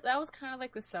 that was kind of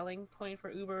like the selling point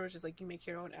for Uber, which is like you make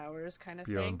your own hours kind of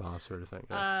thing. Your own boss sort of thing.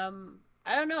 Yeah.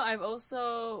 I don't know. I've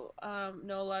also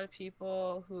know a lot of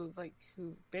people who've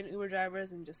been Uber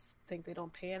drivers and just think they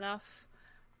don't pay enough.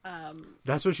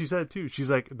 That's what she said too.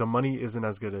 She's like, the money isn't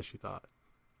as good as she thought.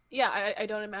 Yeah, I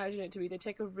don't imagine it to be. They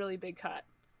take a really big cut.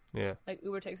 Yeah. Like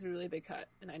Uber takes a really big cut,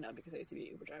 and I know because I used to be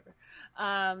an Uber driver.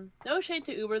 No shade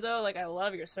to Uber though. Like I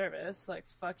love your service. Like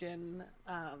fucking.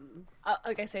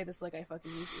 Like I say this like I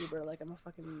fucking use Uber. Like I'm a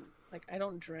fucking like I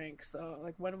don't drink. So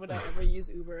like when would I ever use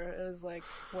Uber? It was like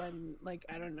when like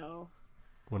I don't know.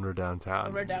 When we're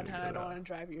downtown. I don't want to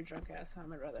drive your drunk ass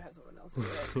home. I'd rather have someone else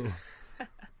do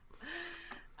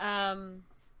it.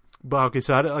 But okay,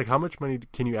 so how much money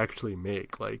can you actually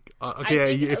make? Like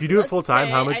if you do it full time,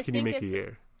 how much can you make a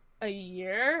year? A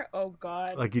year? Oh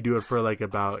god. Like you do it for like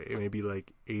about maybe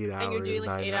like 8 hours. And you're doing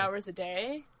like 8 hours a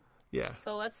day? Yeah.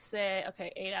 So let's say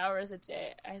 8 hours a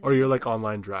day. Or you're like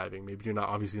online driving. Maybe you're not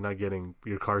obviously not getting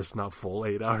your car's not full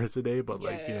 8 hours a day, but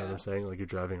like you know what I'm saying? Like you're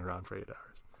driving around for 8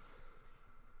 hours.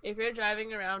 if you're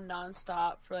driving around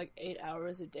nonstop for like 8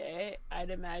 hours a day, I'd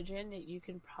imagine that you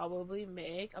can probably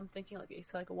make. I'm thinking like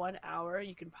it's like 1 hour.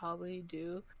 You can probably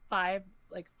do five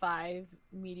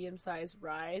medium-sized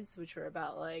rides, which are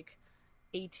about like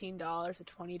 $18 to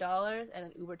 $20, and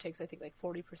then Uber takes I think like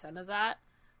 40% of that.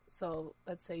 So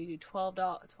let's say you do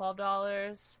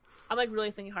 $12. I'm like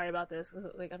really thinking hard about this because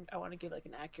like I want to give like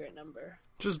an accurate number.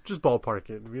 Just ballpark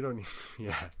it. We don't need to be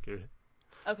accurate.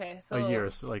 Okay, so a year,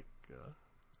 so like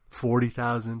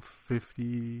 40,000,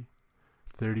 50,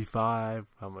 35.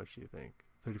 How much do you think?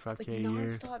 35K like a year.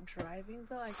 Non-stop driving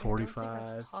though. I don't think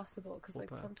that's possible because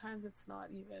like sometimes it's not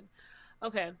even.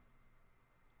 Okay,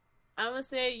 I'm gonna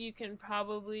say you can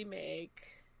probably make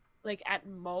like at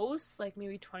most like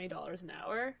maybe $20 an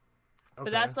hour. Okay.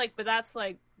 But that's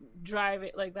like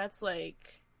driving, like that's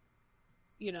like,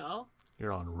 you know,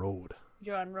 you're on road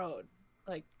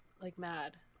like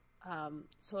mad.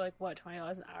 So like what,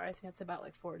 $20 an hour? I think that's about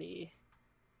like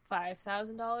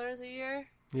 $45,000 a year.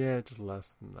 Yeah, just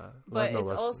less than that. But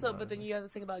it's also, but then you have to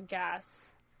think about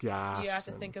gas. You have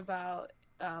to think about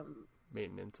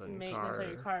maintenance on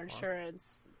your car,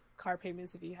 insurance, car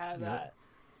payments if you have that,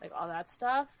 like all that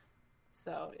stuff.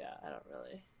 So yeah, I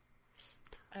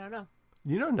don't know.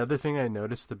 You know, another thing I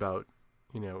noticed about,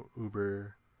 you know,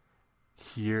 Uber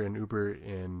here and Uber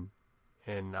in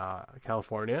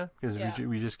California, because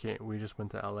we just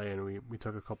went to LA and we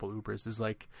took a couple Ubers, is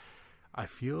like I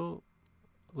feel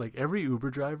like every Uber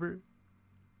driver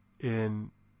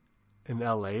in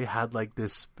LA had like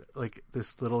this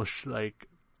little thing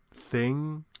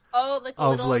like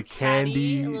of like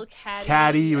caddy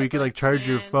where you could like charge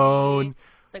your phone.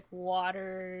 It's like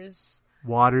Waters.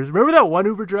 Remember that one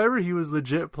Uber driver? He was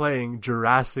legit playing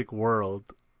Jurassic World.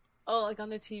 Oh, like on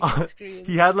the TV screen.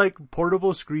 He had like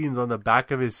portable screens on the back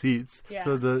of his seats. Yeah.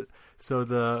 So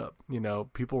the you know,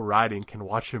 people riding can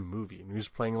watch a movie. And he was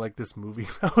playing like this movie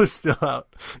that was still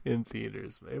out in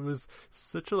theaters. It was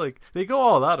such a like, they go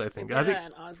all out, I think. I think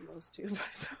and Osmos too,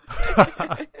 by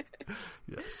the way.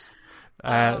 Yes.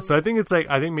 So I think it's like,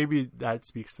 I think maybe that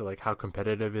speaks to like how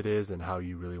competitive it is and how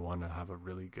you really want to have a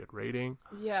really good rating.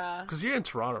 Yeah. Because you're in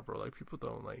Toronto, bro. Like people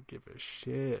don't like give a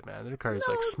shit, man. Their cars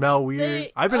like smell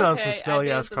weird. I've been on some smelly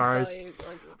ass cars.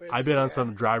 I've been on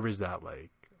some drivers that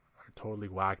like are totally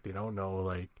whack. They don't know,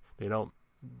 like they don't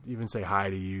even say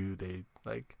hi to you. They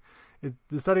like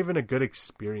it's not even a good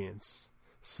experience.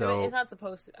 So I mean, it's not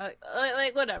supposed to,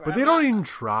 like whatever. But they don't even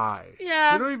try.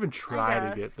 Yeah, they don't even try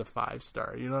to get the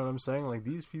 5-star. You know what I'm saying? Like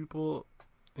these people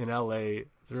in LA,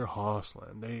 they're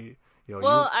hustling. They,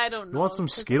 I don't know. You want some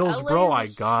Skittles, bro? I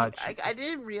got you. I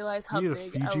didn't realize how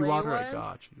big LA water? was. I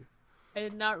got you. I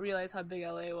did not realize how big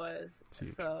LA was.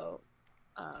 So,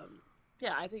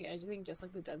 yeah, I think just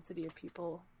like the density of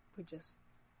people would just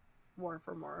warrant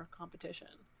for more competition.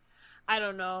 I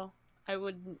don't know. I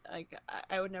would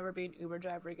never be an Uber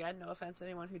driver again. No offense to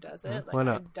anyone who does it. Like, why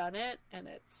not? I've done it, and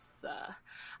it's I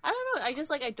don't know. I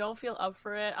just I don't feel up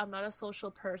for it. I'm not a social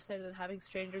person, and having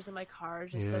strangers in my car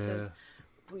just doesn't.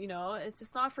 You know, it's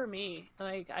just not for me.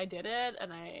 Like I did it,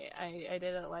 and I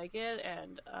didn't like it,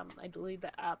 and I deleted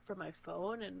the app from my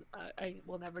phone, and I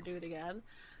will never do it again.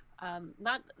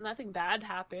 Nothing bad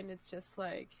happened. It's just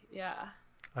like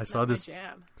I saw this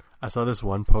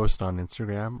one post on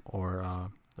Instagram, or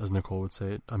as Nicole would say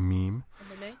it, a meme,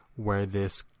 where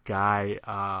this guy,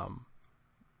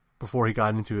 before he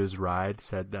got into his ride,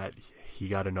 said that he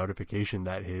got a notification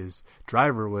that his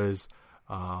driver was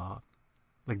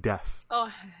like deaf.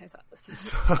 Oh, I saw this.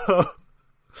 So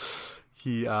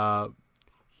he texted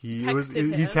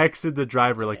the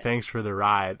driver like, "Thanks for the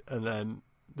ride," and then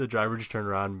the driver just turned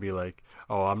around and be like,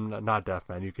 "Oh, I'm not deaf,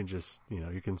 man. You can just,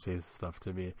 you can say stuff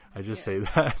to me. I just say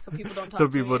that so people don't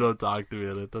talk to me."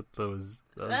 And I thought that was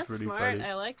pretty smart. funny.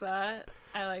 I like that.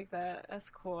 That's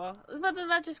cool. But then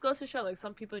that just goes to show, like,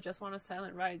 some people just want a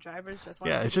silent ride. Drivers just want.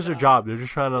 Yeah, it's just their job. They're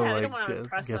just trying to they don't want to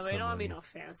impress them. They don't want to be money. no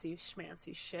fancy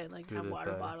schmancy shit, like have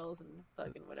water bottles and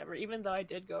fucking whatever. Even though I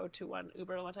did go to one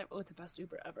Uber one time. Oh, the best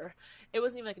Uber ever. It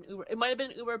wasn't even like an Uber. It might have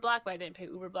been Uber Black, but I didn't pay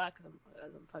Uber Black because I'm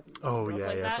fucking. Oh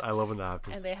yeah, yes, I love when that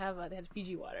happens. And they had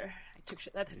Fiji water. I took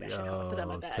shit. That shit out. Put that in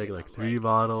my bag. Take like 3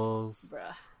 bottles.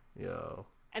 Bruh. Yo.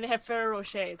 And they had Ferrero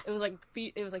Rochers. It was like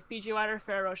Fiji water,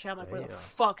 Ferrero Rocher. I'm like, where the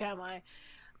fuck am I?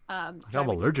 I'm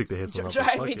allergic to his.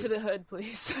 Drive me to the hood,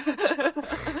 please.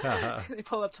 They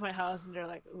pull up to my house and they're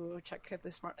like, "Ooh, check if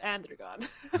they're smart," and they're gone.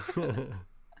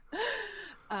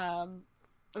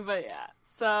 But yeah,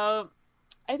 so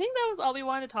I think that was all we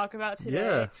wanted to talk about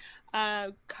today. Yeah.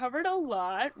 Covered a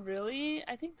lot, really.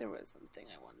 I think there was something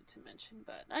I wanted to mention,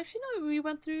 but actually no, we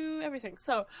went through everything.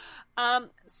 So,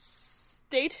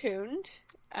 stay tuned.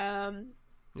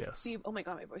 Yes. Oh my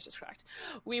god, my voice just cracked.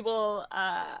 We will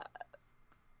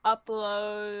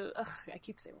upload. I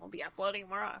keep saying we'll be uploading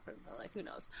more often, but like, who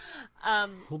knows?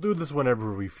 We'll do this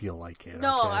whenever we feel like it.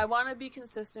 No, okay? I want to be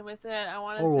consistent with it. I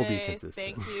want to say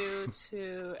thank you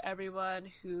to everyone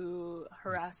who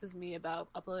harasses me about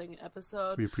uploading an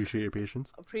episode. We appreciate your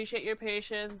patience. Appreciate your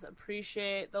patience.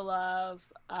 Appreciate the love.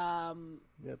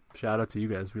 Yep. Shout out to you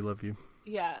guys. We love you.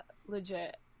 Yeah,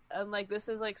 legit. And like, this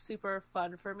is like super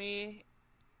fun for me,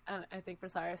 and I think for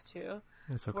Cyrus too.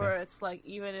 It's okay. Where it's like,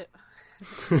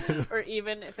 or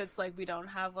even if it's like we don't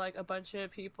have like a bunch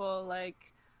of people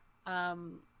like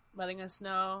letting us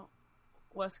know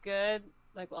what's good,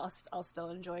 like I'll still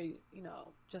enjoy,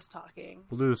 just talking.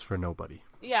 We'll do this for nobody.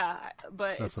 Yeah,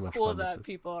 but That's it's cool that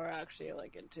people are actually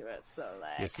like into it. So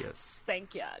like, yes.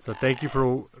 Thank you. So thank you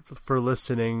for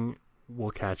listening.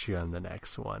 We'll catch you on the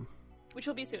next one, which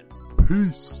will be soon.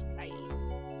 Peace. Bye.